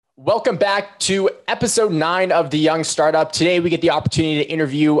Welcome back to episode 9 of The Young Startup. Today, we get the opportunity to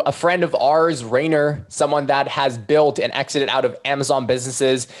interview a friend of ours, Ranier, someone that has built and exited out of Amazon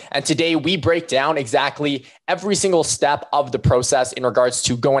businesses. And today, we break down exactly every single step of the process in regards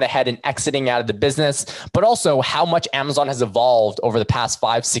to going ahead and exiting out of the business, but also how much Amazon has evolved over the past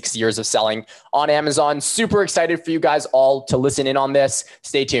 5-6 years of selling on Amazon. Super excited for you guys all to listen in on this.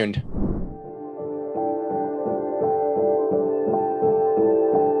 Stay tuned.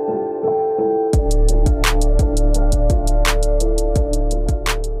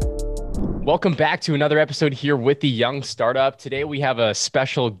 Welcome back to another episode here with The Young Startup. Today we have a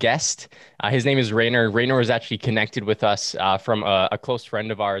special guest. His name is Ranier. Ranier was actually connected with us from a close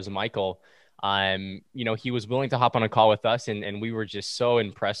friend of ours, Michael. He was willing to hop on a call with us, and we were just so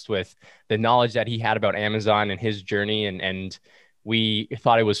impressed with the knowledge that he had about Amazon and his journey. And we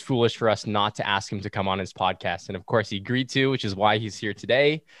thought it was foolish for us not to ask him to come on his podcast. And of course, he agreed to, which is why he's here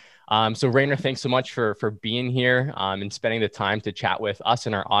today. So Ranier, thanks so much for being here and spending the time to chat with us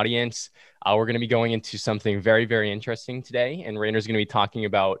and our audience. We're going to be going into something very, very interesting today. And Ranier's going to be talking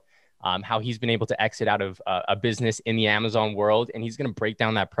about how he's been able to exit out of a business in the Amazon world. And he's going to break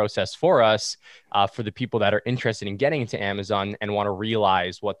down that process for us for the people that are interested in getting into Amazon and want to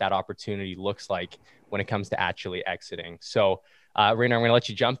realize what that opportunity looks like when it comes to actually exiting. So Ranier, I'm going to let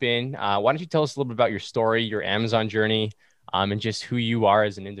you jump in. Why don't you tell us a little bit about your story, your Amazon journey, and just who you are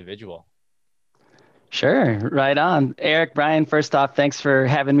as an individual? Sure. Right on. Eric, Brian, first off, thanks for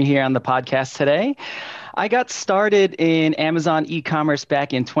having me here on the podcast today. I got started in Amazon e-commerce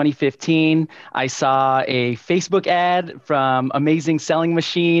back in 2015. I saw a Facebook ad from Amazing Selling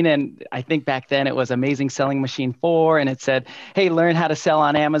Machine, and I think back then it was Amazing Selling Machine 4, and it said, hey, learn how to sell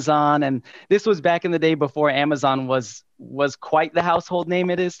on Amazon. And this was back in the day before Amazon was quite the household name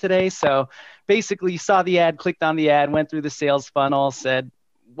it is today. So basically saw the ad, clicked on the ad, went through the sales funnel, said,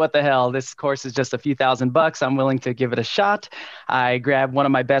 what the hell, this course is just a few $1,000. I'm willing to give it a shot. I grabbed one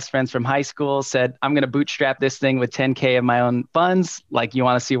of my best friends from high school, said, I'm going to bootstrap this thing with 10K of my own funds. Like, you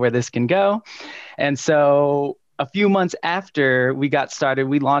want to see where this can go? And so a few months after we got started,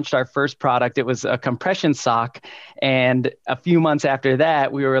 we launched our first product. It was a compression sock. And a few months after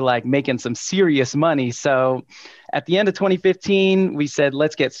that, we were like making some serious money. So at the end of 2015, we said,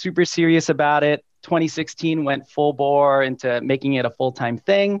 let's get super serious about it. 2016 went full bore into making it a full-time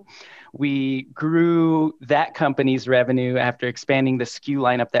thing. We grew that company's revenue after expanding the SKU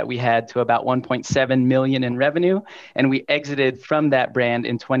lineup that we had to about 1.7 million in revenue. And we exited from that brand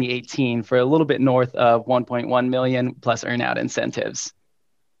in 2018 for a little bit north of 1.1 million plus earnout incentives.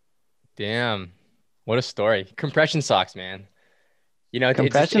 Damn. What a story. Compression socks, man.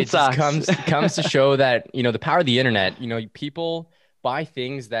 Compression socks. comes to show that, the power of the internet, people buy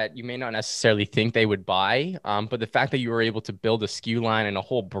things that you may not necessarily think they would buy. But the fact that you were able to build a SKU line and a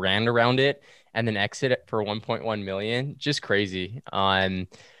whole brand around it and then exit it for 1.1 million, just crazy.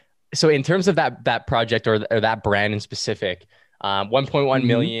 So in terms of that project or that brand in specific, 1.1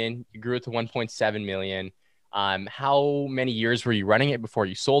 million, you grew it to 1.7 million. How many years were you running it before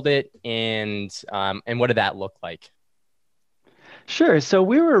you sold it? And what did that look like? Sure. So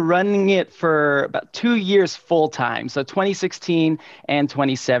we were running it for about 2 years full time. So 2016 and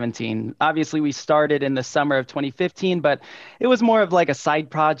 2017. Obviously, we started in the summer of 2015, but it was more of like a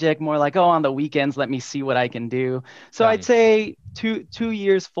side project, more like, on the weekends, let me see what I can do. So I'd say two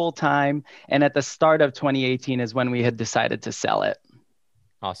years full time. And at the start of 2018 is when we had decided to sell it.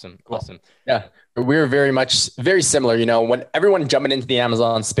 Awesome. Cool. Awesome. Yeah. We're very similar. When everyone jumping into the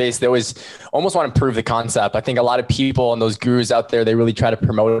Amazon space, they always almost want to prove the concept. I think a lot of people and those gurus out there, they really try to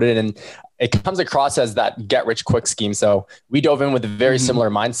promote it, and it comes across as that get rich quick scheme. So we dove in with a very similar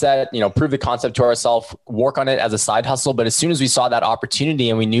mindset, prove the concept to ourselves, work on it as a side hustle. But as soon as we saw that opportunity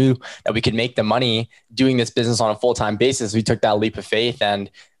and we knew that we could make the money doing this business on a full-time basis, we took that leap of faith, and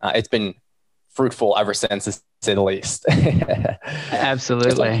it's been fruitful ever since, to say the least.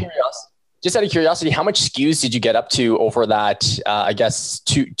 Absolutely. Just out of curiosity, how much SKUs did you get up to over that,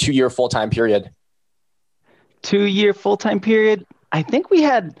 two-year full-time period? 2-year full-time period. I think we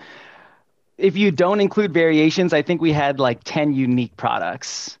had, if you don't include variations, I think we had like 10 unique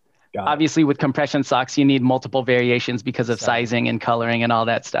products. Obviously, with compression socks, you need multiple variations because of sizing and coloring and all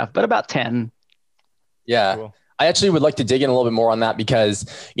that stuff, but about 10. Yeah. Cool. I actually would like to dig in a little bit more on that because,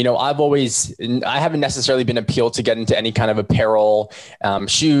 I haven't necessarily been appealed to get into any kind of apparel,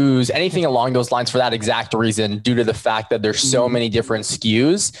 shoes, anything along those lines for that exact reason, due to the fact that there's so many different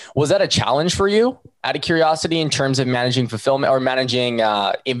SKUs. Was that a challenge for you, out of curiosity, in terms of managing fulfillment or managing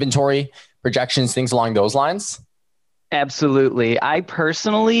inventory projections, things along those lines? Absolutely. I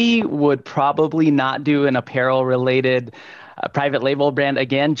personally would probably not do an apparel related a private label brand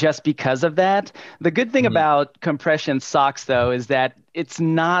again, just because of that. The good thing Mhm. about compression socks, though, is that it's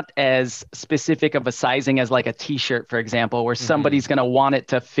not as specific of a sizing as like a t-shirt, for example, where Mhm. somebody's going to want it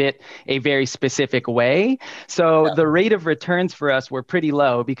to fit a very specific way. So Yeah. the rate of returns for us were pretty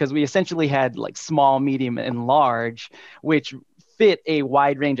low because we essentially had like small, medium, and large, which fit a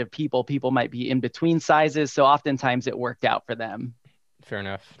wide range of people. People might be in between sizes. So oftentimes it worked out for them. Fair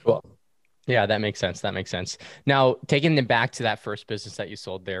enough. Cool. Yeah, that makes sense. That makes sense. Now, taking it back to that first business that you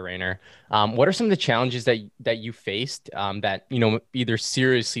sold there, Rainer, what are some of the challenges that you faced that either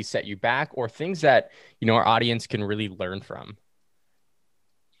seriously set you back or things that our audience can really learn from?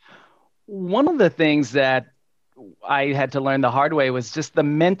 One of the things that I had to learn the hard way was just the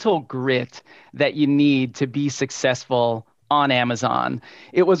mental grit that you need to be successful on Amazon.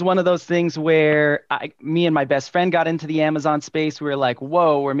 It was one of those things where me and my best friend got into the Amazon space. We were like,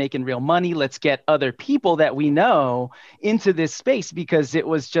 whoa, we're making real money. Let's get other people that we know into this space because it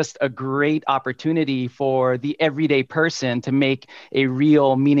was just a great opportunity for the everyday person to make a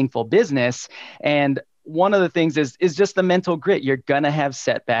real meaningful business. And one of the things is just the mental grit. You're going to have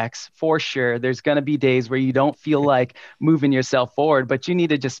setbacks for sure. There's going to be days where you don't feel like moving yourself forward, but you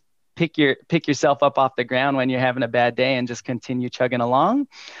need to just pick yourself up off the ground when you're having a bad day and just continue chugging along.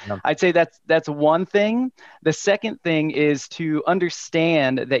 Yeah. I'd say that's one thing. The second thing is to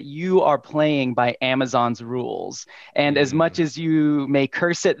understand that you are playing by Amazon's rules. And as much Mm, as you may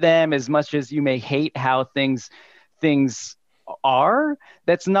curse at them, as much as you may hate how things are,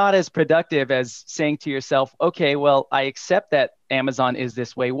 that's not as productive as saying to yourself, okay, well, I accept that Amazon is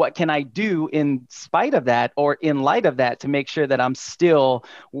this way. What can I do in spite of that or in light of that to make sure that I'm still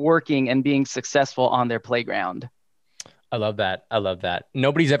working and being successful on their playground? I love that. I love that.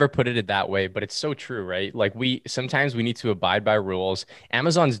 Nobody's ever put it that way, but it's so true, right? Like sometimes we need to abide by rules.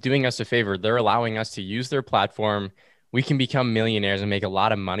 Amazon's doing us a favor. They're allowing us to use their platform. We can become millionaires and make a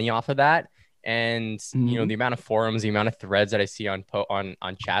lot of money off of that. And Mhm. the amount of forums, the amount of threads that I see on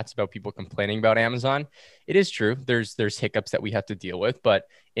chats about people complaining about Amazon, it is true. There's hiccups that we have to deal with, but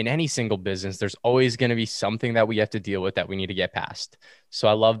in any single business, there's always going to be something that we have to deal with that we need to get past. So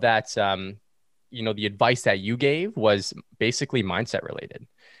I love that. The advice that you gave was basically mindset related,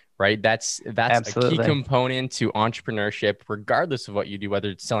 right? That's a key Absolutely. component to entrepreneurship, regardless of what you do, whether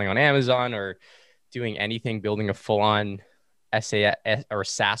it's selling on Amazon or doing anything, building a full on SAS or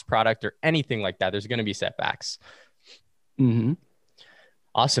SaaS product or anything like that. There's going to be setbacks. Hmm.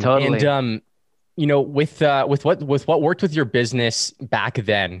 Awesome. And Totally. with what worked with your business back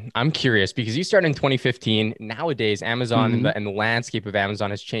then, I'm curious because you started in 2015. Nowadays, Amazon and Hmm. the landscape of Amazon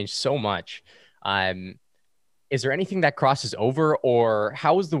has changed so much. Um, is there anything that crosses over, or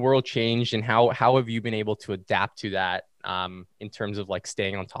how has the world changed, and how have you been able to adapt to that in terms of like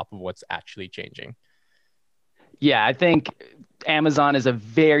staying on top of what's actually changing? Yeah, I think Amazon is a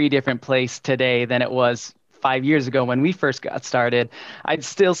very different place today than it was 5 years ago when we first got started. I'd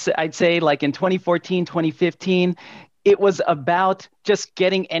say like in 2014, 2015, it was about just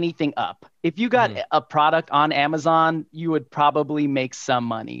getting anything up. If you got Mhm. a product on Amazon, you would probably make some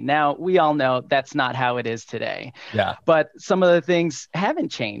money. Now, we all know that's not how it is today. Yeah. But some of the things haven't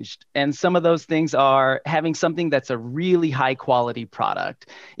changed. And some of those things are having something that's a really high quality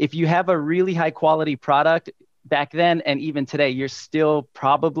product. If you have a really high quality product, back then and even today, you're still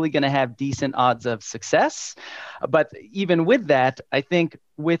probably going to have decent odds of success. But even with that, I think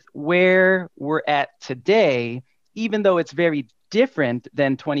with where we're at today, even though it's very different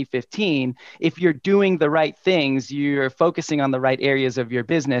than 2015, if you're doing the right things, you're focusing on the right areas of your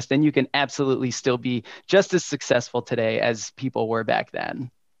business, then you can absolutely still be just as successful today as people were back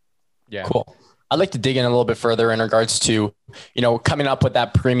then. Yeah. Cool. I'd like to dig in a little bit further in regards to, coming up with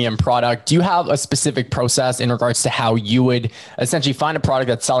that premium product. Do you have a specific process in regards to how you would essentially find a product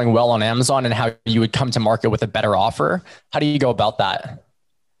that's selling well on Amazon and how you would come to market with a better offer? How do you go about that?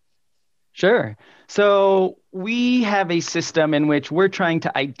 Sure. So we have a system in which we're trying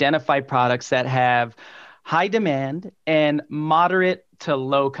to identify products that have high demand and moderate to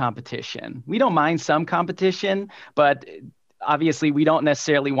low competition. We don't mind some competition, but obviously we don't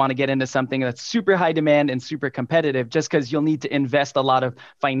necessarily want to get into something that's super high demand and super competitive just because you'll need to invest a lot of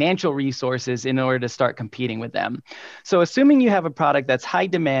financial resources in order to start competing with them. So assuming you have a product that's high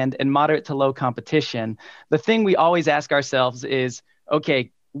demand and moderate to low competition, the thing we always ask ourselves is,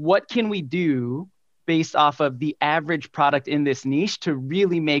 okay, what can we do based off of the average product in this niche to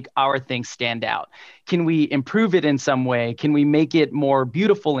really make our thing stand out? Can we improve it in some way? Can we make it more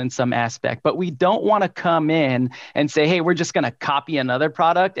beautiful in some aspect? But we don't want to come in and say, hey, we're just going to copy another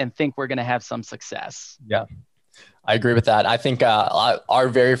product and think we're going to have some success. Yeah. I agree with that. I think our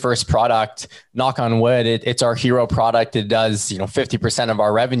very first product, knock on wood, it's our hero product. It does, 50% of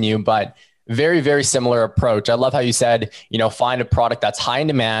our revenue, but very, very similar approach. I love how you said, find a product that's high in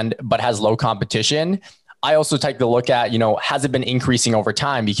demand, but has low competition. I also take the look at, has it been increasing over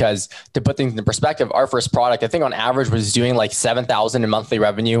time? Because to put things in perspective, our first product, I think on average was doing like 7,000 in monthly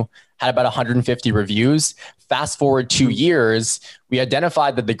revenue, had about 150 reviews. Fast forward 2 years, we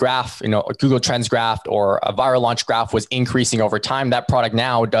identified that the graph, a Google Trends graph or a viral launch graph was increasing over time. That product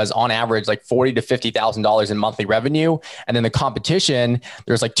now does on average like $40,000 to $50,000 in monthly revenue. And then the competition,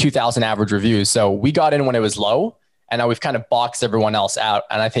 there's like 2,000 average reviews. So we got in when it was low. And now we've kind of boxed everyone else out.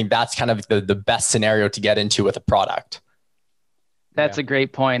 And I think that's kind of the best scenario to get into with a product. That's a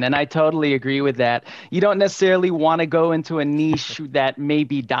great point. And I totally agree with that. You don't necessarily want to go into a niche that may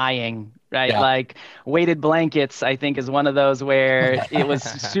be dying, right? Yeah. Like weighted blankets, I think, is one of those where it was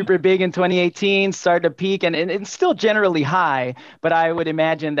super big in 2018, started to peak, and it's still generally high. But I would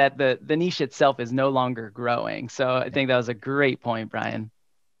imagine that the niche itself is no longer growing. So I think that was a great point, Brian.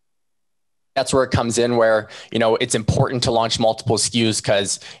 That's where it comes in where, it's important to launch multiple SKUs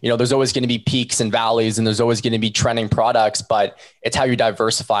because, there's always going to be peaks and valleys and there's always going to be trending products, but it's how you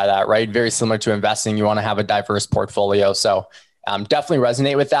diversify that, right? Very similar to investing. You want to have a diverse portfolio. So definitely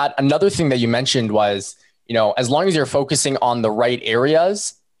resonate with that. Another thing that you mentioned was, as long as you're focusing on the right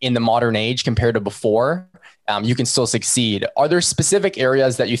areas in the modern age compared to before, you can still succeed. Are there specific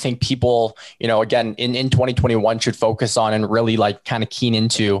areas that you think people, again, in 2021 should focus on and really like kind of keen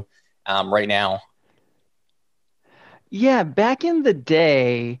into right now? Yeah, back in the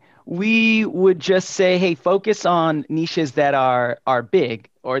day, we would just say, hey, focus on niches that are big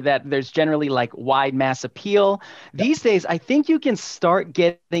or that there's generally like wide mass appeal. These days, I think you can start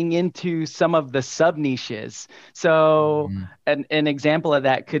getting into some of the sub niches. So an example of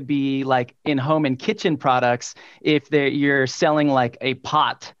that could be like in home and kitchen products. If you're selling like a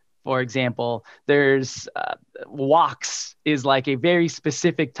pot, for example, there's woks is like a very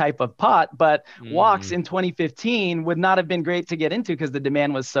specific type of pot, but woks in 2015 would not have been great to get into because the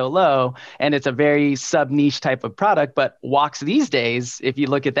demand was so low and it's a very sub niche type of product. But woks these days, if you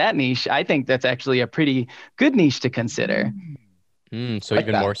look at that niche, I think that's actually a pretty good niche to consider. So like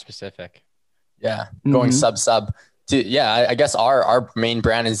even more specific. Yeah. Going sub. I guess our main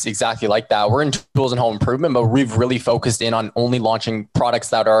brand is exactly like that. We're in tools and home improvement, but we've really focused in on only launching products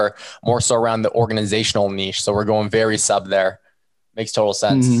that are more so around the organizational niche. So we're going very sub there. Makes total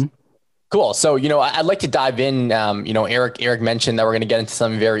sense. Cool. So, I'd like to dive in. Eric mentioned that we're going to get into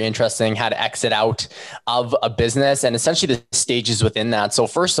something very interesting, how to exit out of a business and essentially the stages within that. So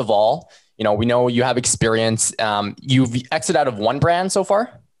first of all, we know you have experience. You've exited out of one brand so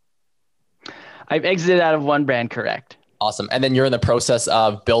far? I've exited out of one brand, correct. Awesome. And then you're in the process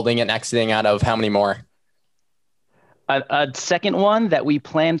of building and exiting out of how many more? A second one that we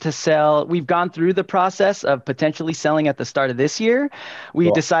plan to sell. We've gone through the process of potentially selling at the start of this year. We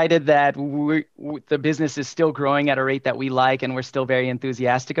decided that the business is still growing at a rate that we like, and we're still very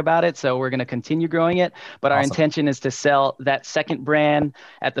enthusiastic about it. So we're going to continue growing it. But our intention is to sell that second brand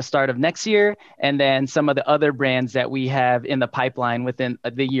at the start of next year, and then some of the other brands that we have in the pipeline within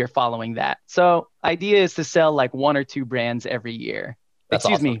the year following that. So idea is to sell like one or two brands every year.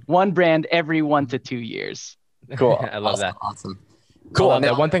 One brand every 1 to 2 years. Cool. I love that. Awesome. Cool.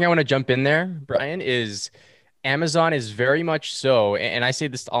 Now, one thing I want to jump in there, Brian, is Amazon is very much so, and I say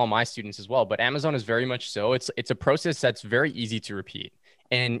this to all my students as well, but Amazon is very much so. It's a process that's very easy to repeat.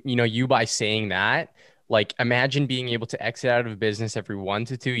 And, you by saying that, like imagine being able to exit out of a business every 1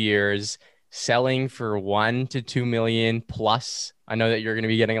 to 2 years, selling for 1 to 2 million plus. I know that you're going to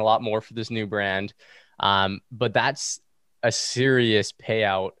be getting a lot more for this new brand. But that's a serious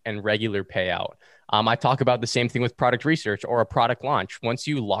payout and regular payout. I talk about the same thing with product research or a product launch. Once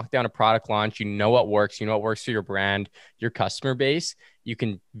you lock down a product launch, you know what works for your brand, your customer base. You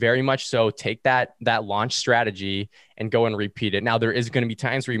can very much so take that launch strategy and go and repeat it. Now, there is going to be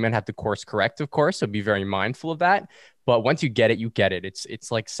times where you might have to course correct, of course, so be very mindful of that. But once you get it, you get it.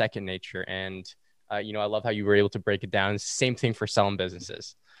 It's like second nature. And, I love how you were able to break it down. It's the same thing for selling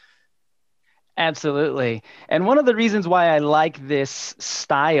businesses. Absolutely. And one of the reasons why I like this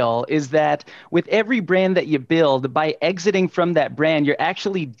style is that with every brand that you build, by exiting from that brand, you're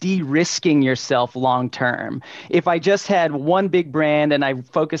actually de-risking yourself long term. If I just had one big brand and I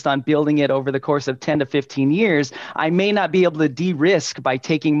focused on building it over the course of 10 to 15 years, I may not be able to de-risk by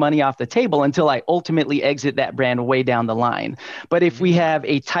taking money off the table until I ultimately exit that brand way down the line. But if we have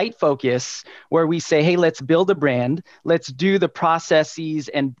a tight focus where we say, hey, let's build a brand, let's do the processes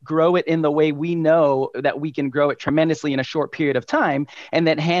and grow it in the way we we know that we can grow it tremendously in a short period of time, and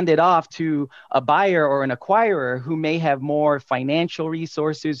then hand it off to a buyer or an acquirer who may have more financial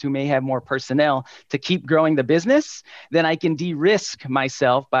resources, who may have more personnel to keep growing the business, then I can de-risk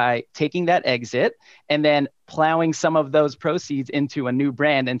myself by taking that exit and then plowing some of those proceeds into a new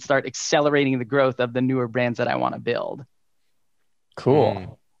brand and start accelerating the growth of the newer brands that I want to build.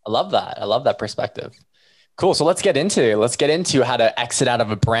 Cool. I love that. I love that perspective. Cool. So let's get into how to exit out of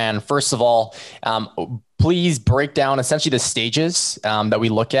a brand. First of all, please break down essentially the stages that we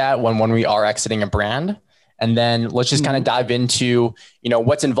look at when we are exiting a brand. And then let's just kind of dive into,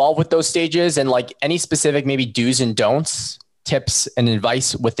 what's involved with those stages and like any specific maybe do's and don'ts, tips and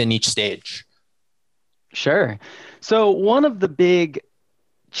advice within each stage. Sure. So one of the big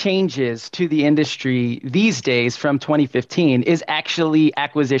changes to the industry these days from 2015 is actually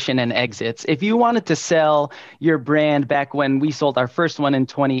acquisition and exits. If you wanted to sell your brand back when we sold our first one in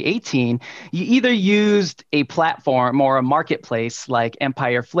 2018, you either used a platform or a marketplace like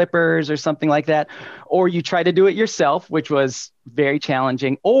Empire Flippers or something like that, or you try to do it yourself, which was very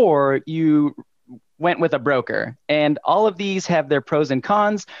challenging, or you went with a broker. And all of these have their pros and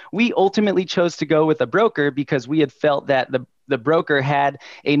cons. We ultimately chose to go with a broker because we had felt that the broker had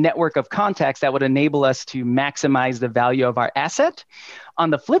a network of contacts that would enable us to maximize the value of our asset. On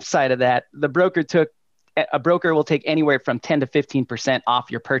the flip side of that, a broker will take anywhere from 10 to 15% off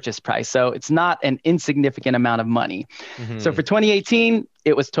your purchase price. So it's not an insignificant amount of money. So for 2018,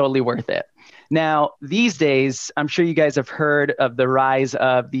 it was totally worth it. Now, these days, I'm sure you guys have heard of the rise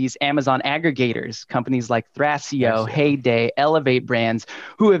of these Amazon aggregators, companies like Thrasio, Heyday, Elevate Brands,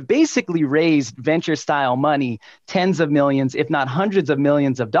 who have basically raised venture-style money, tens of millions, if not hundreds of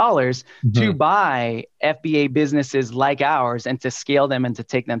millions of dollars, to buy FBA businesses like ours and to scale them and to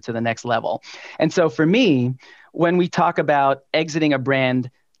take them to the next level. And so for me, when we talk about exiting a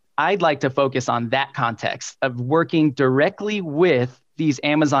brand, I'd like to focus on that context of working directly with these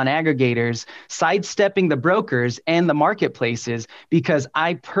Amazon aggregators, sidestepping the brokers and the marketplaces, because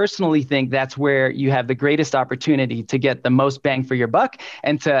I personally think that's where you have the greatest opportunity to get the most bang for your buck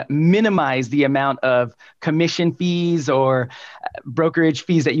and to minimize the amount of commission fees or brokerage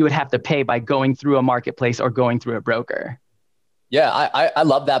fees that you would have to pay by going through a marketplace or going through a broker. Yeah, I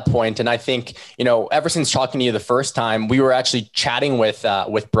love that point. And I think, ever since talking to you the first time, we were actually chatting with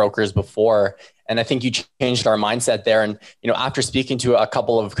brokers before. And I think you changed our mindset there. And, after speaking to a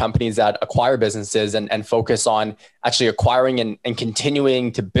couple of companies that acquire businesses and focus on actually acquiring and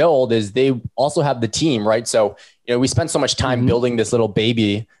continuing to build, is they also have the team, right? So, we spent so much time building this little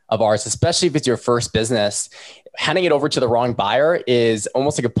baby of ours, especially if it's your first business. Handing it over to the wrong buyer is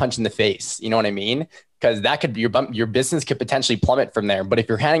almost like a punch in the face. You know what I mean? Because that could be your business could potentially plummet from there. But if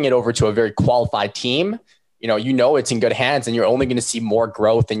you're handing it over to a very qualified team, it's in good hands and you're only going to see more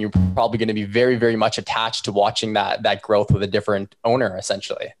growth, and you're probably going to be very, very much attached to watching that growth with a different owner,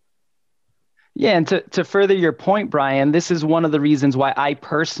 essentially. Yeah, and to further your point, Brian, this is one of the reasons why I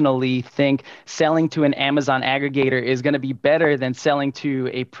personally think selling to an Amazon aggregator is going to be better than selling to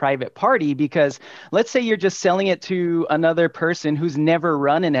a private party, because let's say you're just selling it to another person who's never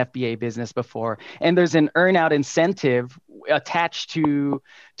run an FBA business before, and there's an earn-out incentive attached to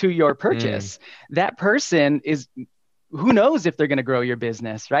your purchase. That person is... who knows if they're going to grow your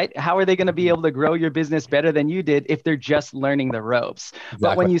business, right? How are they going to be able to grow your business better than you did if they're just learning the ropes? Exactly.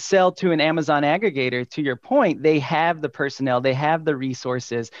 But when you sell to an Amazon aggregator, to your point, they have the personnel, they have the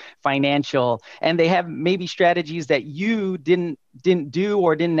resources, financial, and they have maybe strategies that you didn't do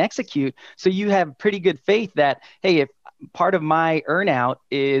or didn't execute. So you have pretty good faith that, hey, if part of my earnout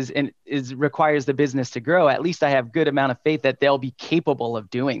is requires the business to grow, at least I have good amount of faith that they'll be capable of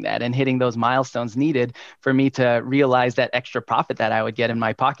doing that and hitting those milestones needed for me to realize that extra profit that I would get in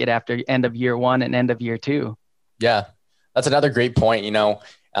my pocket after end of year one and end of year two. Yeah, that's another great point.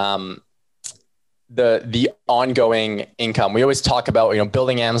 The ongoing income. We always talk about,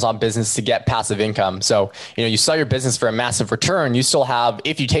 building Amazon business to get passive income. So, you sell your business for a massive return. You still have,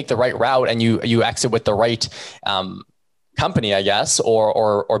 if you take the right route and you exit with the right company, I guess,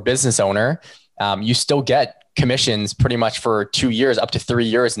 or business owner, you still get commissions pretty much for 2 years, up to 3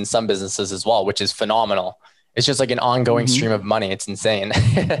 years in some businesses as well, which is phenomenal. It's just like an ongoing stream of money. It's insane.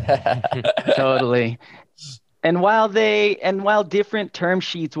 Totally. And while different term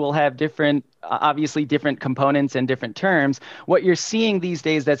sheets will have obviously different components and different terms, what you're seeing these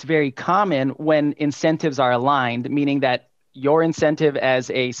days that's very common when incentives are aligned, meaning that your incentive as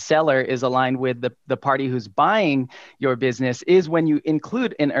a seller is aligned with the party who's buying your business, is when you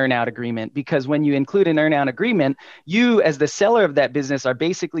include an earnout agreement. Because when you include an earnout agreement, you as the seller of that business are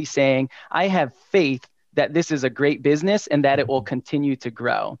basically saying, I have faith that this is a great business and that it will continue to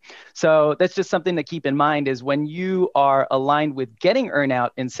grow. So that's just something to keep in mind, is when you are aligned with getting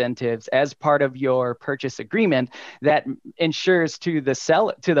earnout incentives as part of your purchase agreement, that ensures to the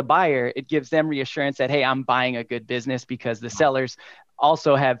seller, to the buyer, it gives them reassurance that, hey, I'm buying a good business because the sellers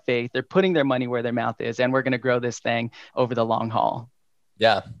also have faith. They're putting their money where their mouth is, and we're going to grow this thing over the long haul.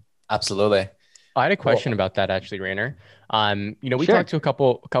 Yeah, absolutely. I had a question about that actually, Rainer. We Sure. talked to a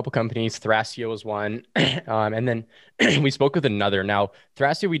couple companies. Thrasio was one, and then we spoke with another. Now,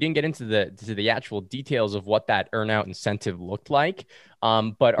 Thrasio, we didn't get into the actual details of what that earnout incentive looked like.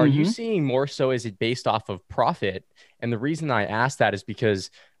 But are you seeing more so, is it based off of profit? And the reason I asked that is because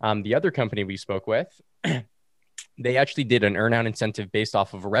the other company we spoke with, they actually did an earnout incentive based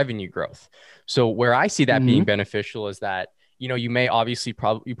off of revenue growth. So where I see that being beneficial is that, you may obviously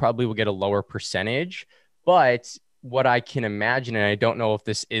you probably will get a lower percentage, but what I can imagine, and I don't know if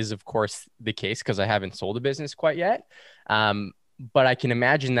this is, of course, the case because I haven't sold a business quite yet. But I can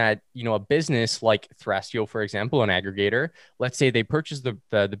imagine that, a business like Thrasio, for example, an aggregator, let's say they purchase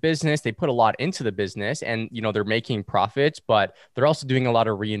the business, they put a lot into the business and, they're making profits, but they're also doing a lot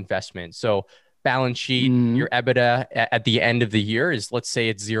of reinvestment. So balance sheet, your EBITDA at the end of the year is, let's say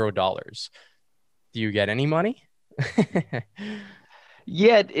it's $0. Do you get any money?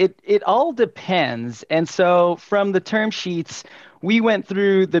 Yeah, it all depends. And so from the term sheets, we went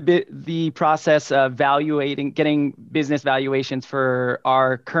through the process of getting business valuations for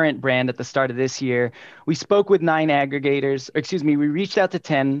our current brand at the start of this year. We spoke with 9 aggregators. We reached out to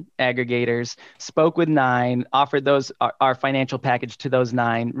 10 aggregators, spoke with 9, offered our financial package to those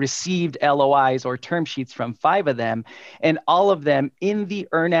 9, received LOIs or term sheets from 5 of them, and all of them in the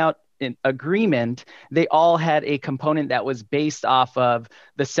earnout agreement, they all had a component that was based off of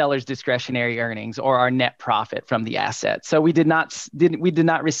the seller's discretionary earnings or our net profit from the asset. So we did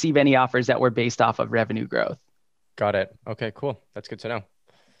not receive any offers that were based off of revenue growth. Got it. Okay, cool. That's good to know.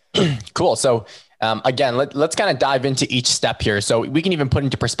 Cool. So again, let's kind of dive into each step here. So we can even put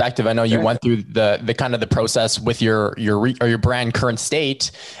into perspective. I know you went through the kind of the process with your brand current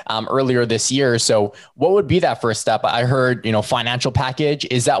state earlier this year. So what would be that first step? I heard, financial package.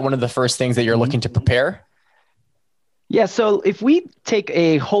 Is that one of the first things that you're looking to prepare? Yeah. So if we take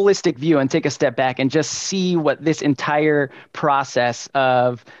a holistic view and take a step back and just see what this entire process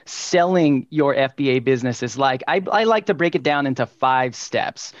of selling your FBA business is like, I like to break it down into 5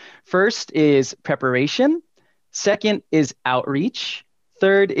 steps. First is preparation. Second is outreach.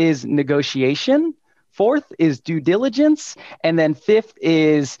 Third is negotiation. Fourth is due diligence. And then 5th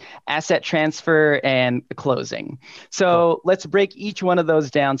is asset transfer and closing. So let's break each one of those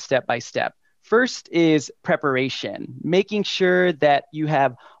down step by step. First is preparation, making sure that you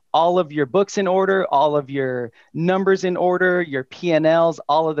have all of your books in order, all of your numbers in order, your P&Ls,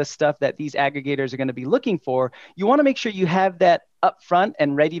 all of the stuff that these aggregators are going to be looking for. You want to make sure you have that up front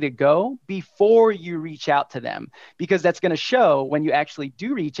and ready to go before you reach out to them, because that's going to show when you actually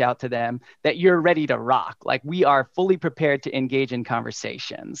do reach out to them that you're ready to rock. Like, we are fully prepared to engage in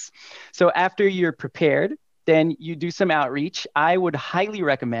conversations. So after you're prepared, then you do some outreach. I would highly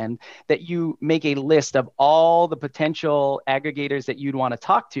recommend that you make a list of all the potential aggregators that you'd want to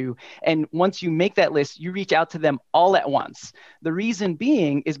talk to. And once you make that list, you reach out to them all at once. The reason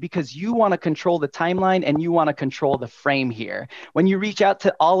being is because you want to control the timeline and you want to control the frame here. When you reach out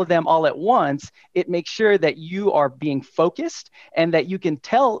to all of them all at once, it makes sure that you are being focused and that you can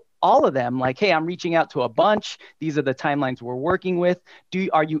tell all of them, like, hey, I'm reaching out to a bunch. These are the timelines we're working with.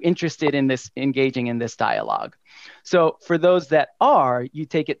 Are you interested in this, engaging in this dialogue? So for those that are, you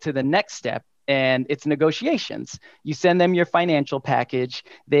take it to the next step, and it's negotiations. You send them your financial package.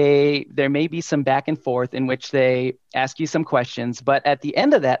 There may be some back and forth in which they ask you some questions, but at the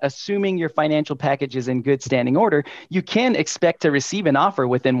end of that, assuming your financial package is in good standing order, you can expect to receive an offer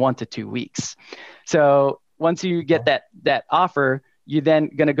within 1 to 2 weeks. So once you get that offer, you're then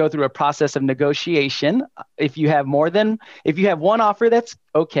going to go through a process of negotiation. If you have one offer, that's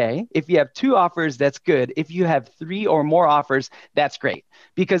okay. If you have 2 offers, that's good. If you have 3 or more offers, that's great,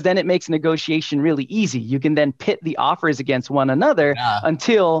 because then it makes negotiation really easy. You can then pit the offers against one another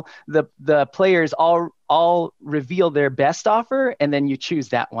until the players all reveal their best offer, and then you choose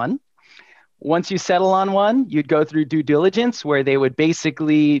that one. Once you settle on one, you'd go through due diligence, where they would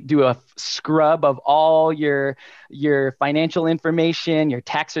basically do a scrub of all your financial information, your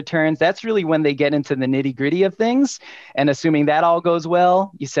tax returns. That's really when they get into the nitty-gritty of things. And assuming that all goes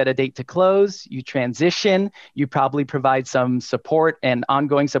well, you set a date to close, you transition, you probably provide some support and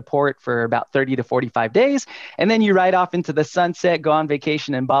ongoing support for about 30 to 45 days. And then you ride off into the sunset, go on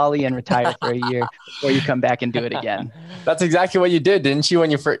vacation in Bali, and retire for a year before you come back and do it again. That's exactly what you did, didn't you,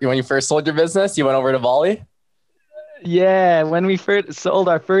 when you first sold your business? business? You went over to Bali? Yeah, when we first sold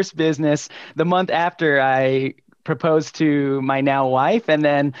our first business, the month after I proposed to my now wife, and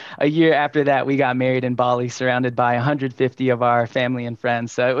then a year after that, we got married in Bali, surrounded by 150 of our family and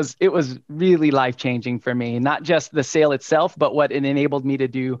friends. So it was really life-changing for me, not just the sale itself, but what it enabled me to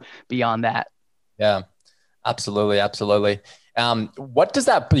do beyond that. Yeah, absolutely. Absolutely. What does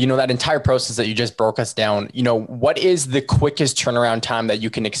that, that entire process that you just broke us down, what is the quickest turnaround time that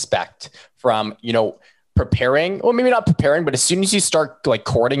you can expect from, preparing, or maybe not preparing, but as soon as you start like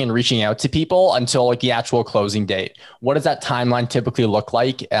courting and reaching out to people until like the actual closing date? What does that timeline typically look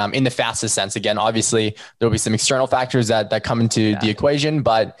like in the fastest sense? Again, obviously there'll be some external factors that come into the equation,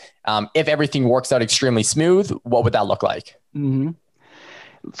 but if everything works out extremely smooth, what would that look like? Mm-hmm.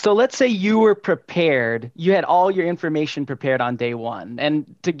 So let's say you were prepared, you had all your information prepared on day one.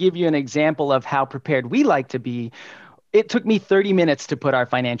 And to give you an example of how prepared we like to be, it took me 30 minutes to put our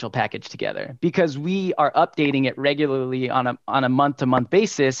financial package together because we are updating it regularly on a month-to-month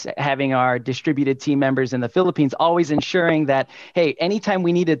basis, having our distributed team members in the Philippines always ensuring that, hey, anytime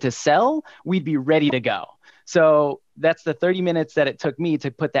we needed to sell, we'd be ready to go. So that's the 30 minutes that it took me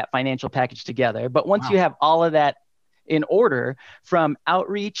to put that financial package together. But once you have all of that in order, from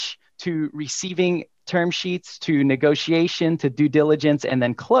outreach to receiving term sheets to negotiation to due diligence and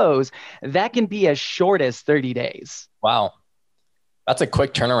then close, that can be as short as 30 days. Wow. That's a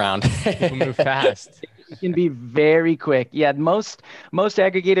quick turnaround. People move fast. It can be very quick. Yeah, most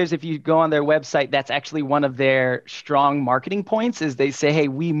aggregators, if you go on their website, that's actually one of their strong marketing points is they say, hey,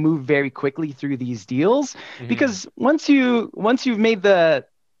 we move very quickly through these deals. Because once you've made the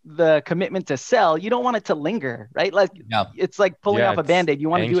commitment to sell, you don't want it to linger, right? Like it's like pulling off a Band-Aid. You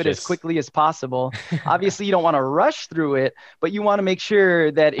want to do it as quickly as possible. Obviously, you don't want to rush through it, but you want to make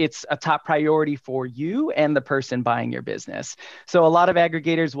sure that it's a top priority for you and the person buying your business. So a lot of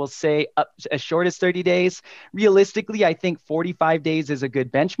aggregators will say up as short as 30 days. Realistically, I think 45 days is a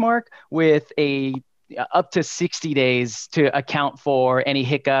good benchmark with up to 60 days to account for any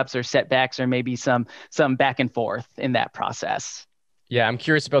hiccups or setbacks or maybe some back and forth in that process. Yeah, I'm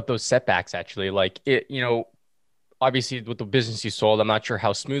curious about those setbacks actually. Like obviously with the business you sold, I'm not sure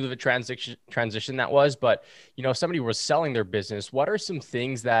how smooth of a transition that was, but if somebody was selling their business, what are some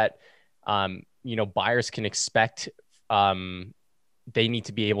things that buyers can expect they need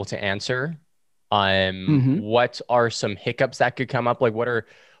to be able to answer? What are some hiccups that could come up? Like what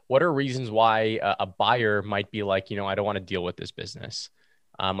are reasons why a buyer might be like, I don't want to deal with this business?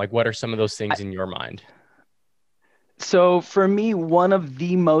 Like what are some of those things in your mind? So for me, one of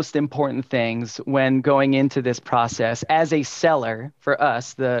the most important things when going into this process as a seller for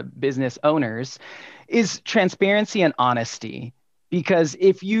us, the business owners, is transparency and honesty. Because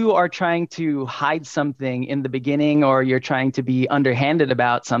if you are trying to hide something in the beginning or you're trying to be underhanded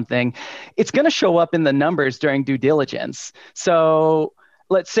about something, it's going to show up in the numbers during due diligence. So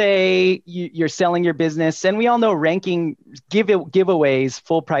let's say you're selling your business, and we all know ranking giveaways,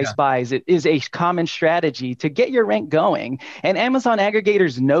 full price buys, it is a common strategy to get your rank going. And Amazon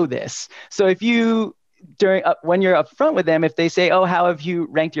aggregators know this. So if you when you're upfront with them, if they say, oh, how have you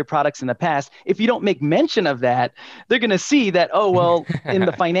ranked your products in the past? If you don't make mention of that, they're going to see that, oh, well, in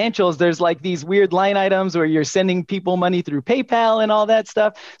the financials, there's like these weird line items where you're sending people money through PayPal and all that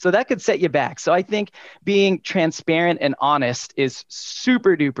stuff. So that could set you back. So I think being transparent and honest is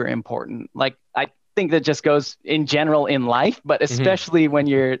super duper important. Like I think that just goes in general in life, but especially when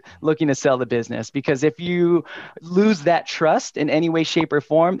you're looking to sell the business, because if you lose that trust in any way, shape, or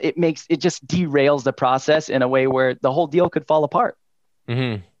form, it just derails the process in a way where the whole deal could fall apart.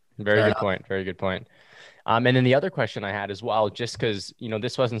 Very good point. Very good point. And then the other question I had as well, just because,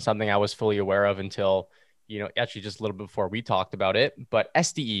 this wasn't something I was fully aware of until, actually just a little bit before we talked about it, but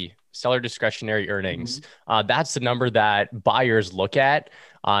SDE, seller discretionary earnings, that's the number that buyers look at.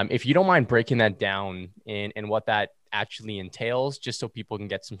 If you don't mind breaking that down and what that actually entails, just so people can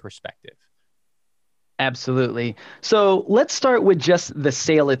get some perspective. Absolutely. So let's start with just the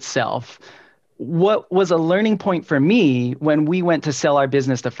sale itself. What was a learning point for me when we went to sell our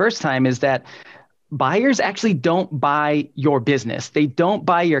business the first time is that buyers actually don't buy your business. They don't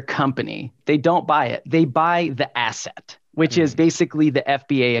buy your company. They don't buy it. They buy the asset, which is basically the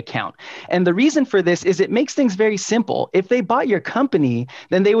FBA account. And the reason for this is it makes things very simple. If they bought your company,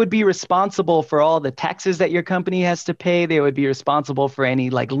 then they would be responsible for all the taxes that your company has to pay. They would be responsible for any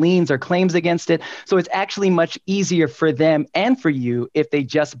like liens or claims against it. So it's actually much easier for them and for you if they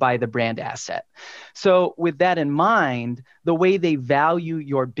just buy the brand asset. So with that in mind, the way they value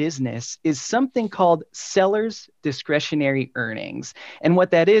your business is something called seller's discretionary earnings. And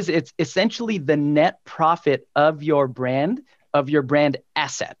what that is, it's essentially the net profit of your brand of your brand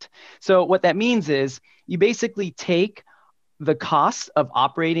asset. So what that means is you basically take the cost of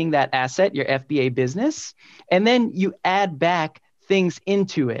operating that asset, your FBA business, and then you add back things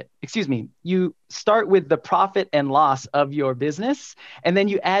into it. Excuse me. You start with the profit and loss of your business, and then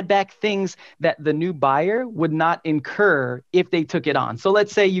you add back things that the new buyer would not incur if they took it on. So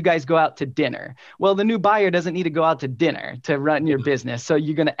let's say you guys go out to dinner. Well, the new buyer doesn't need to go out to dinner to run your business. So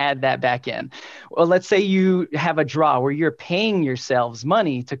you're going to add that back in. Well, let's say you have a draw where you're paying yourselves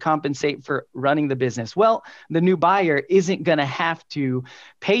money to compensate for running the business. Well, the new buyer isn't going to have to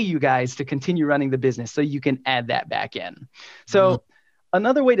pay you guys to continue running the business. So you can add that back in. So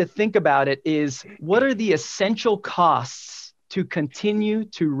another way to think about it is, what are the essential costs to continue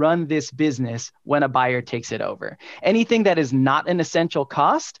to run this business when a buyer takes it over? Anything that is not an essential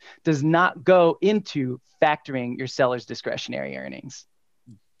cost does not go into factoring your seller's discretionary earnings.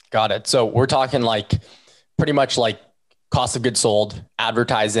 Got it. So we're talking like pretty much like cost of goods sold,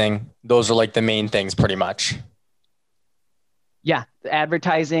 advertising. Those are like the main things pretty much. Yeah,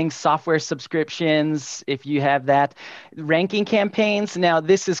 advertising, software subscriptions, if you have that, ranking campaigns. Now,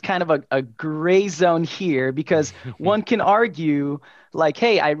 this is kind of a gray zone here, because one can argue like,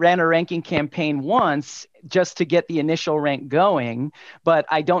 hey, I ran a ranking campaign once just to get the initial rank going, but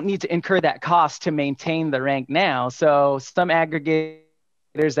I don't need to incur that cost to maintain the rank now. So some aggregators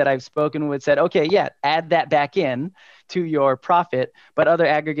that I've spoken with said, okay, yeah, add that back in to your profit. But other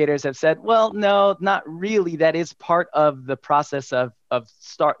aggregators have said, well, no, not really. That is part of the process of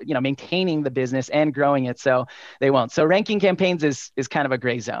maintaining the business and growing it. So they won't. So ranking campaigns is kind of a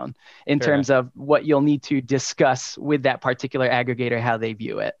gray zone in terms of what you'll need to discuss with that particular aggregator, how they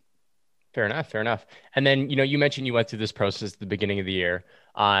view it. Fair enough. Fair enough. And then, you mentioned you went through this process at the beginning of the year.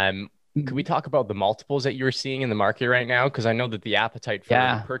 Could we talk about the multiples that you're seeing in the market right now? Because I know that the appetite for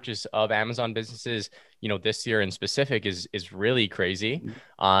the purchase of Amazon businesses, this year in specific is really crazy.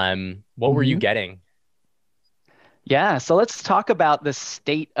 What were you getting? Yeah. So let's talk about the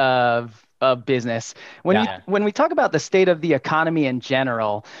state of business. When we talk about the state of the economy in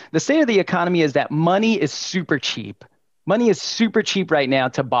general, the state of the economy is that money is super cheap. Money is super cheap right now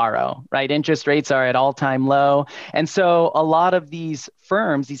to borrow, right? Interest rates are at all-time low. And so a lot of these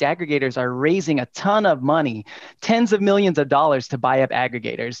firms, these aggregators, are raising a ton of money, tens of millions of dollars to buy up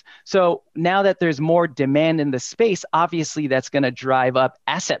aggregators. So now that there's more demand in the space, obviously that's going to drive up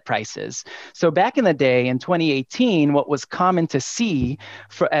asset prices. So back in the day, in 2018, what was common to see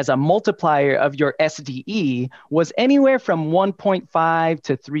as a multiplier of your SDE was anywhere from 1.5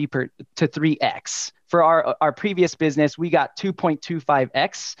 to 3x. For our previous business, we got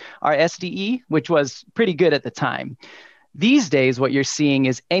 2.25x our SDE, which was pretty good at the time. These days, what you're seeing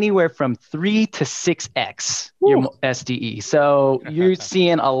is anywhere from 3 to 6x your SDE. So you're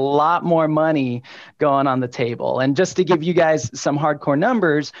seeing a lot more money going on the table. And just to give you guys some hardcore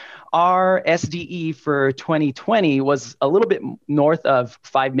numbers, our SDE for 2020 was a little bit north of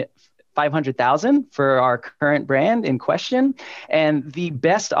 500,000 for our current brand in question. And the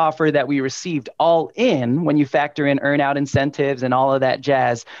best offer that we received all in, when you factor in earnout incentives and all of that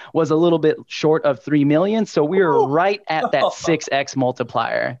jazz, was a little bit short of 3 million. So we were right at that 6x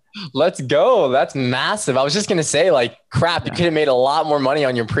multiplier. Let's go. That's massive. I was just going to say, like, crap, you could have made a lot more money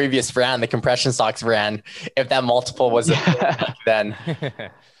on your previous brand, the compression socks brand, if that multiple was then.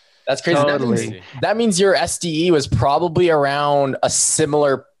 That's crazy. Totally. That means your SDE was probably around a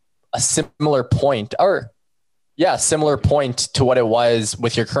similar point, similar point to what it was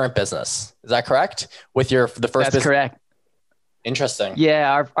with your current business. Is that correct? With the first That's business? Correct. Interesting.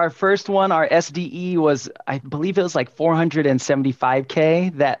 Yeah. Our first one, our SDE was, I believe it was like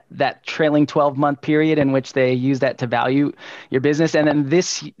 475K, that trailing 12-month period in which they use that to value your business. And then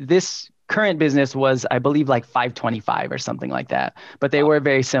this current business was, I believe, like 525 or something like that, but they were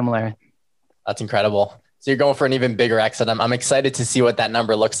very similar. That's incredible. So you're going for an even bigger exit. I'm excited to see what that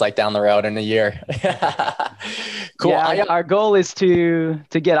number looks like down the road in a year. Cool. Yeah, our goal is to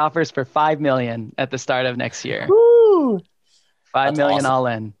get offers for 5 million at the start of next year. Woo! 5 million awesome. all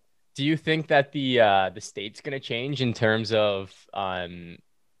in. Do you think that the state's going to change in terms of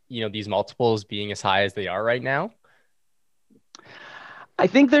these multiples being as high as they are right now? I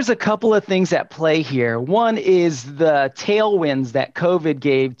think there's a couple of things at play here. One is the tailwinds that COVID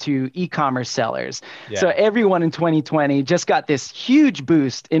gave to e-commerce sellers. Yeah. So everyone in 2020 just got this huge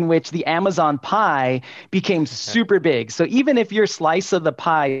boost in which the Amazon pie became super big. So even if your slice of the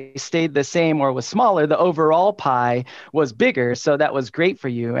pie stayed the same or was smaller, the overall pie was bigger. So that was great for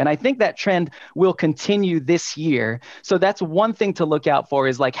you. And I think that trend will continue this year. So that's one thing to look out for,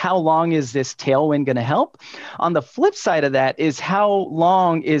 is like, how long is this tailwind going to help? On the flip side of that is how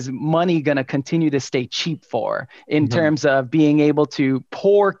long is money going to continue to stay cheap for in terms of being able to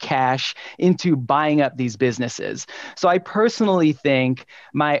pour cash into buying up these businesses? So I personally think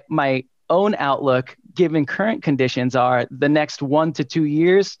my own outlook, given current conditions, are the next 1 to 2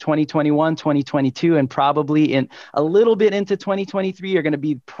 years, 2021, 2022, and probably in a little bit into 2023 are going to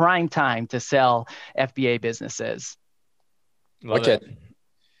be prime time to sell FBA businesses. Love it.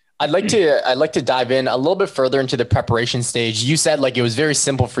 I'd like to dive in a little bit further into the preparation stage. You said like it was very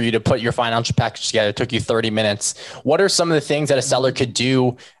simple for you to put your financial package together. It took you 30 minutes. What are some of the things that a seller could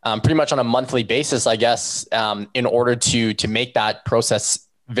do pretty much on a monthly basis, I guess, in order to make that process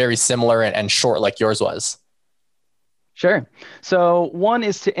very similar and short like yours was? Sure. So one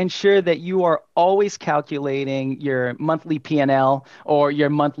is to ensure that you are always calculating your monthly P&L or your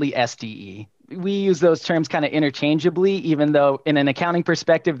monthly SDE. We use those terms kind of interchangeably, even though in an accounting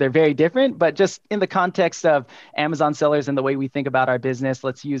perspective, they're very different. But just in the context of Amazon sellers and the way we think about our business,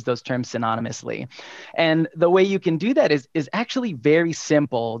 let's use those terms synonymously. And the way you can do that is actually very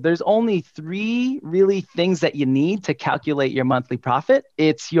simple. There's only 3 really things that you need to calculate your monthly profit.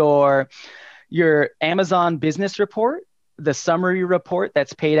 It's your Amazon business report, the summary report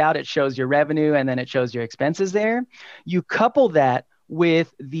that's paid out. It shows your revenue and then it shows your expenses there. You couple that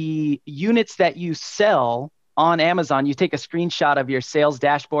with the units that you sell on Amazon. You take a screenshot of your sales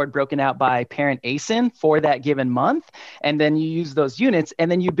dashboard broken out by parent ASIN for that given month, and then you use those units, and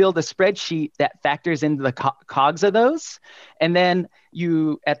then you build a spreadsheet that factors into the COGS of those. And then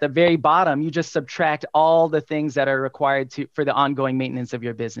you, at the very bottom, you just subtract all the things that are required for the ongoing maintenance of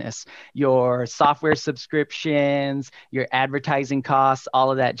your business, your software subscriptions, your advertising costs,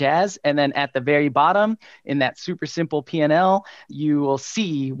 all of that jazz. And then at the very bottom, in that super simple P&L, you will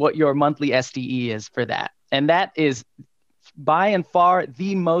see what your monthly SDE is for that. And that is by and far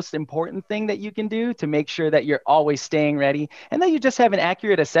the most important thing that you can do to make sure that you're always staying ready and that you just have an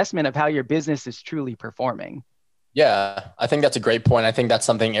accurate assessment of how your business is truly performing. Yeah, I think that's a great point. I think that's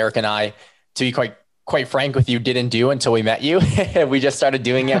something Eric and I, to be quite frank with you, didn't do until we met you. We just started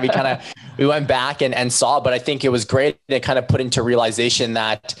doing it. We went back and saw, but I think it was great. It kind of put into realization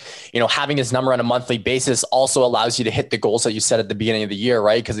that, having this number on a monthly basis also allows you to hit the goals that you set at the beginning of the year,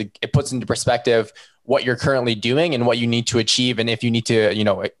 right? Because it puts into perspective what you're currently doing and what you need to achieve. And if you need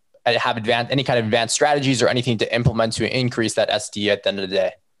to, have any kind of advanced strategies or anything to implement to increase that SD at the end of the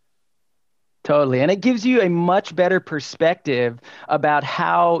day. Totally. And it gives you a much better perspective about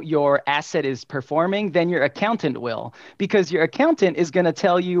how your asset is performing than your accountant will, because your accountant is going to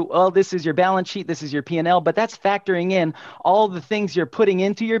tell you, oh, this is your balance sheet, this is your P&L, but that's factoring in all the things you're putting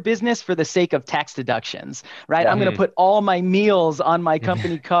into your business for the sake of tax deductions, right? I'm going to put all my meals on my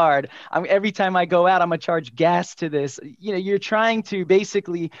company card. Every time I go out, I'm going to charge gas to this. You're trying to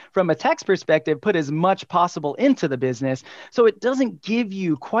basically, from a tax perspective, put as much possible into the business. So it doesn't give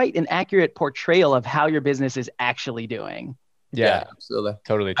you quite an accurate portrayal of how your business is actually doing. Yeah, absolutely.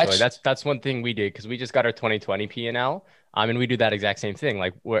 Totally. That's one thing we did, because we just got our 2020 P&L. And we do that exact same thing.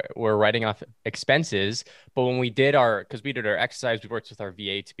 Like we're writing off expenses, but when we did our exercise, we worked with our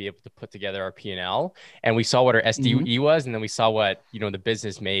VA to be able to put together our P&L, and we saw what our SDE was, and then we saw what, the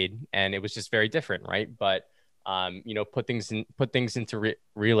business made, and it was just very different. Right. But, put things into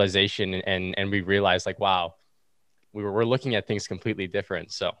realization, and we realized like, wow, we're looking at things completely different.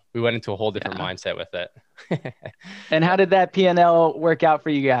 So we went into a whole different mindset with it. And how did that P&L work out for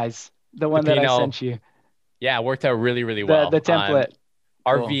you guys? The one that I sent you. Yeah, it worked out really, really well. The template.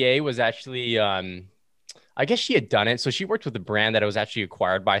 Our VA was actually, I guess she had done it. So she worked with a brand that was actually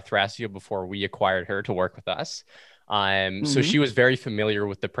acquired by Thrasio before we acquired her to work with us. So she was very familiar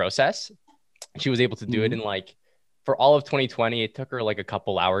with the process. She was able to do it in for all of 2020, it took her like a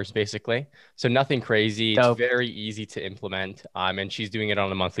couple hours basically. So nothing crazy. Dope. It's very easy to implement. And she's doing it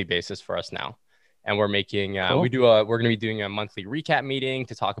on a monthly basis for us now. And we're making, we're going to be doing a monthly recap meeting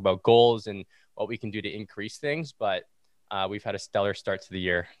to talk about goals and what we can do to increase things. But we've had a stellar start to the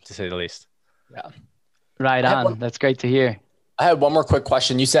year, to say the least. Yeah. Right on. That's great to hear. I had one more quick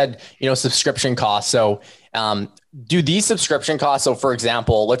question. You said, subscription costs. So do these subscription costs, so for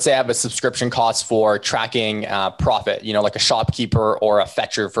example, let's say I have a subscription cost for tracking profit, like a shopkeeper or a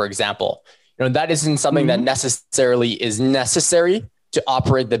fetcher, for example, that isn't something that necessarily is necessary to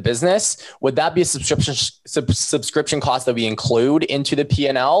operate the business. Would that be a subscription cost that we include into the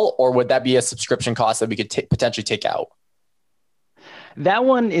P&L, or would that be a subscription cost that we could potentially take out? That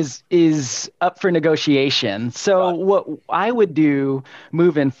one is up for negotiation. So what I would do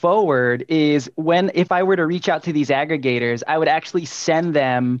moving forward is if I were to reach out to these aggregators, I would actually send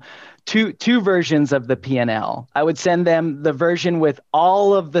them two versions of the P&L. I would send them the version with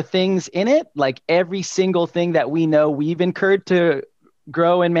all of the things in it, like every single thing that we know we've incurred to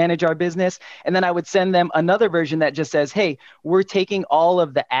grow and manage our business. And then I would send them another version that just says, hey, we're taking all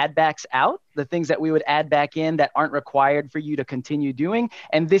of the add backs out, the things that we would add back in that aren't required for you to continue doing.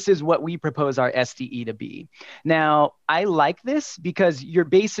 And this is what we propose our SDE to be. Now, I like this because you're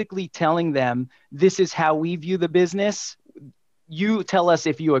basically telling them, this is how we view the business. You tell us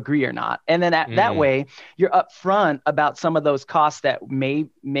if you agree or not. And then that way, you're upfront about some of those costs that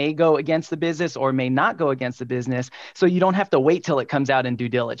may go against the business or may not go against the business. So you don't have to wait till it comes out in due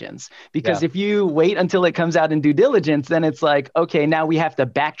diligence. Because if you wait until it comes out in due diligence, then it's like, okay, now we have to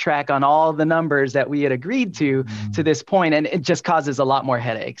backtrack on all the numbers that we had agreed to this point, and it just causes a lot more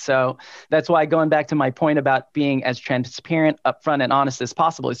headache. So that's why, going back to my point about being as transparent, upfront, and honest as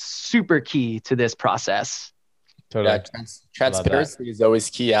possible is super key to this process. Totally. Yeah, transparency is always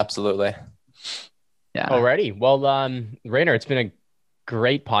key. Absolutely. Yeah. Alrighty. Well, Ranier, it's been a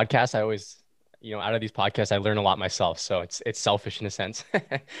great podcast. I always, out of these podcasts, I learn a lot myself. So it's selfish in a sense,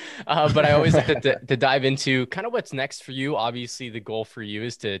 but I always like to dive into kind of what's next for you. Obviously, the goal for you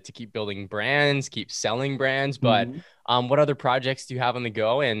is to keep building brands, keep selling brands. But what other projects do you have on the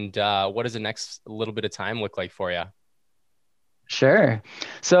go, and what does the next little bit of time look like for you? Sure.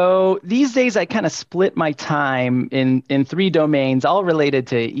 So these days I kind of split my time in 3 domains, all related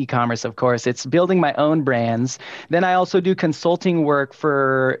to e-commerce, of course. It's building my own brands. Then I also do consulting work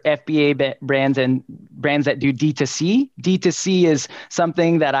for FBA brands and brands that do D2C. D2C is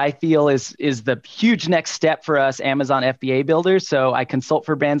something that I feel is the huge next step for us Amazon FBA builders. So I consult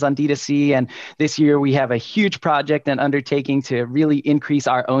for brands on D2C. And this year we have a huge project and undertaking to really increase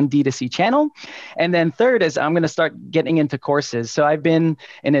our own D2C channel. And then third is I'm going to start getting into courses. So I've been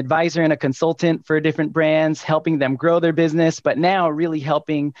an advisor and a consultant for different brands, helping them grow their business, but now really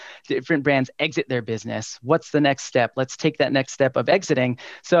helping different brands exit their business. What's the next step? Let's take that next step of exiting.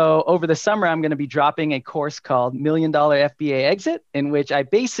 So over the summer, I'm going to be dropping a course called $1 Million FBA Exit, in which I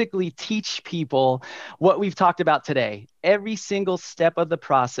basically teach people what we've talked about today. Every single step of the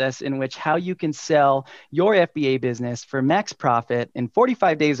process in which how you can sell your FBA business for max profit in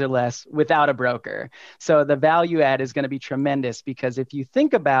 45 days or less without a broker. So the value add is going to be tremendous, because if you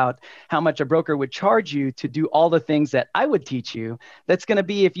think about how much a broker would charge you to do all the things that I would teach you, that's going to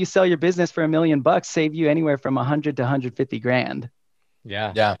be, if you sell your business for $1 million, save you anywhere from 100 to 150 grand.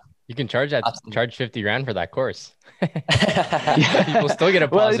 Yeah. You can charge 50 grand for that course. People still get a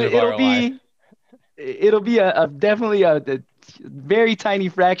positive ROI. It'll be definitely a very tiny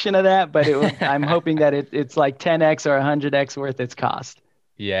fraction of that, but I'm hoping that it's like 10x or 100x worth its cost.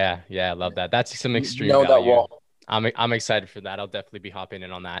 Yeah, I love that. That's some extreme value. I'm excited for that. I'll definitely be hopping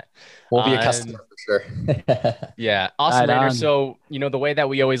in on that. We'll be a customer for sure. Yeah, awesome, Ranier. So, the way that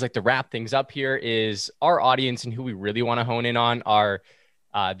we always like to wrap things up here is our audience, and who we really want to hone in on are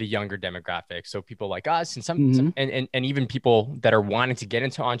the younger demographic. So people like us, and some and even people that are wanting to get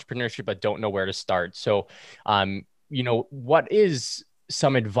into entrepreneurship but don't know where to start. So, what is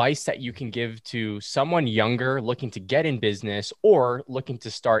some advice that you can give to someone younger looking to get in business or looking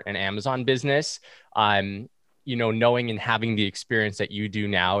to start an Amazon business? Knowing and having the experience that you do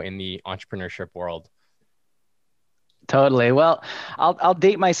now in the entrepreneurship world. Totally. Well, I'll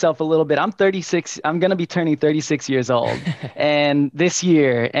date myself a little bit. I'm 36. I'm going to be turning 36 years old and this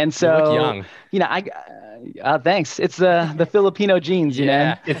year. And so, you look young. Thanks. It's the Filipino genes,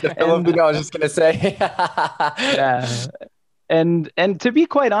 It's the Filipino, I was just going to say. Yeah. And to be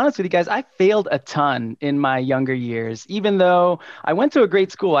quite honest with you guys, I failed a ton in my younger years. Even though I went to a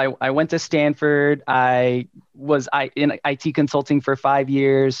great school, I went to Stanford. I was in IT consulting for 5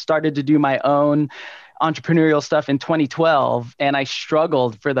 years, started to do my own entrepreneurial stuff in 2012. And I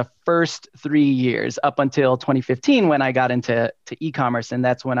struggled for the first 3 years up until 2015 when I got into e-commerce. And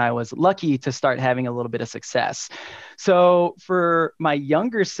that's when I was lucky to start having a little bit of success. So for my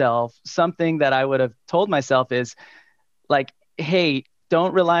younger self, something that I would have told myself is like, hey,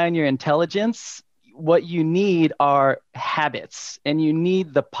 don't rely on your intelligence. What you need are habits, and you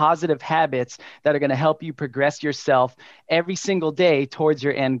need the positive habits that are going to help you progress yourself every single day towards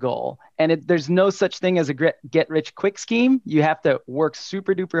your end goal. And there's no such thing as a get rich quick scheme. You have to work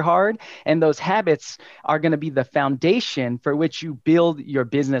super duper hard. And those habits are going to be the foundation for which you build your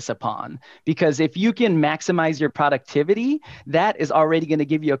business upon. Because if you can maximize your productivity, that is already going to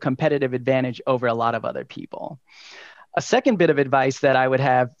give you a competitive advantage over a lot of other people. A second bit of advice that I would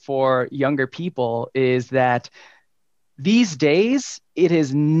have for younger people is that these days, it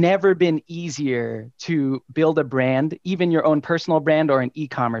has never been easier to build a brand, even your own personal brand or an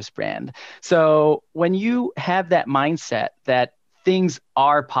e-commerce brand. So when you have that mindset that things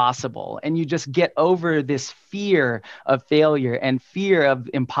are possible, and you just get over this fear of failure and fear of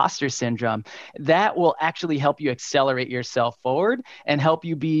imposter syndrome, that will actually help you accelerate yourself forward and help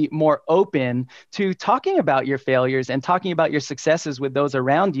you be more open to talking about your failures and talking about your successes with those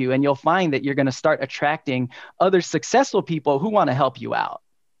around you. And you'll find that you're going to start attracting other successful people who want to help you out.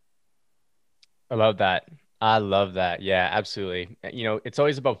 I love that. I love that. Yeah, absolutely. It's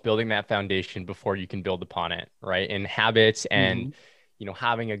always about building that foundation before you can build upon it, right? And habits and,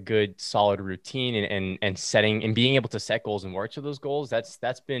 having a good solid routine and setting and being able to set goals and work to those goals.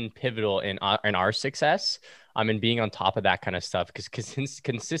 That's been pivotal in our success. And being on top of that kind of stuff, because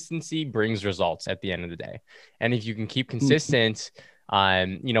consistency brings results at the end of the day. And if you can keep consistent,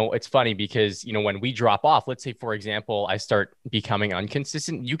 it's funny because, when we drop off, let's say, for example, I start becoming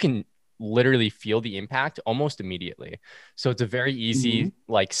inconsistent, you can literally feel the impact almost immediately. So it's a very easy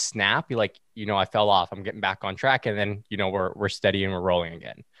like snap. You're like, I fell off, I'm getting back on track. And then, we're steady and we're rolling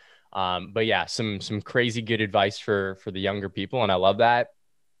again. But yeah, some crazy good advice for the younger people. And I love that.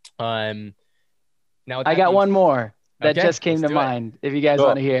 Now I got one more that just came to mind. If you guys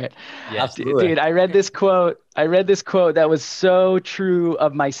want to hear it. Yeah, dude, I read this quote that was so true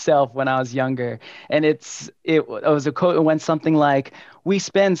of myself when I was younger. And it was a quote that went something like, we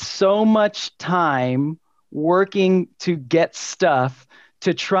spend so much time working to get stuff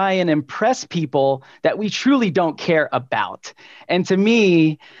to try and impress people that we truly don't care about. And to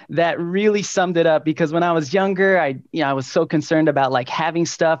me, that really summed it up, because when I was younger, I was so concerned about like having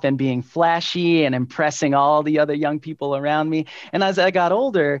stuff and being flashy and impressing all the other young people around me. And as I got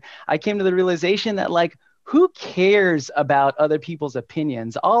older, I came to the realization that like, who cares about other people's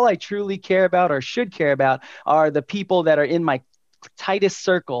opinions? All I truly care about or should care about are the people that are in my tightest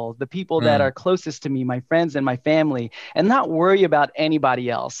circle, the people that are closest to me, my friends and my family, and not worry about anybody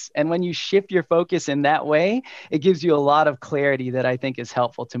else. And when you shift your focus in that way, it gives you a lot of clarity that I think is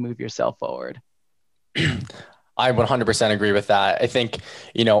helpful to move yourself forward. I 100% agree with that. I think,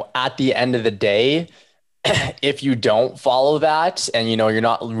 at the end of the day, if you don't follow that and, you're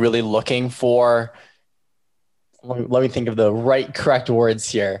not really looking for, let me think of the correct words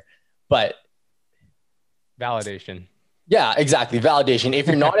here, but validation. Yeah, exactly. Validation. If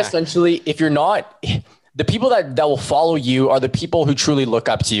you're not, the people that will follow you are the people who truly look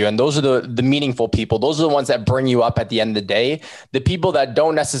up to you. And those are the meaningful people. Those are the ones that bring you up at the end of the day. The people that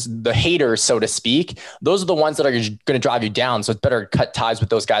don't necessarily, the haters, so to speak, those are the ones that are going to drive you down. So it's better to cut ties with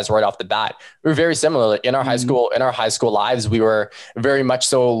those guys right off the bat. We were very similar in our high school lives. We were very much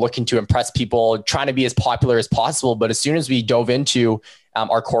so looking to impress people, trying to be as popular as possible. But as soon as we dove into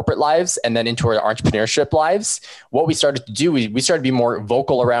our corporate lives and then into our entrepreneurship lives, what we started to do, we started to be more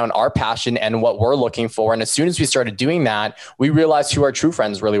vocal around our passion and what we're looking for. And as soon as we started doing that, we realized who our true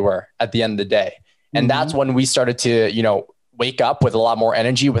friends really were at the end of the day. And that's when we started to, wake up with a lot more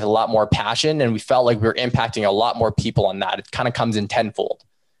energy, with a lot more passion. And we felt like we were impacting a lot more people on that. It kind of comes in tenfold.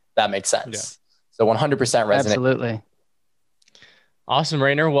 That makes sense. Yeah. So 100% resonate. Absolutely. Awesome,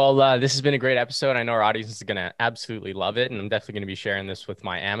 Ranier. Well, this has been a great episode. I know our audience is going to absolutely love it, and I'm definitely going to be sharing this with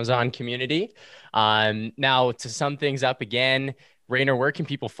my Amazon community. Now, to sum things up again, Ranier, where can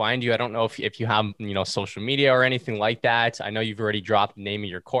people find you? I don't know if you have, social media or anything like that. I know you've already dropped the name of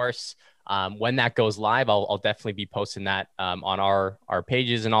your course. When that goes live, I'll definitely be posting that on our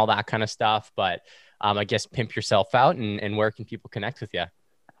pages and all that kind of stuff. But I guess pimp yourself out, and where can people connect with you?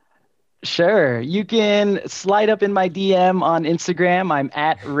 Sure. You can slide up in my DM on Instagram. I'm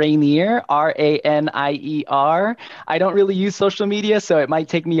at Ranier, Ranier. I don't really use social media, so it might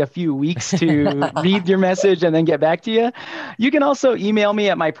take me a few weeks to read your message and then get back to you. You can also email me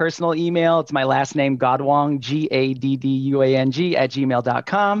at my personal email. It's my last name, Gadduang, Gadduang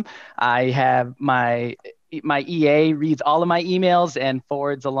 @gmail.com. I have my EA reads all of my emails and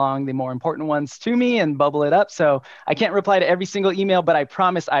forwards along the more important ones to me and bubble it up. So I can't reply to every single email, but I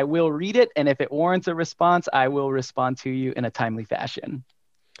promise I will read it. And if it warrants a response, I will respond to you in a timely fashion.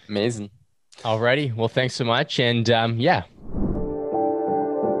 Amazing. Alrighty. Well, thanks so much. And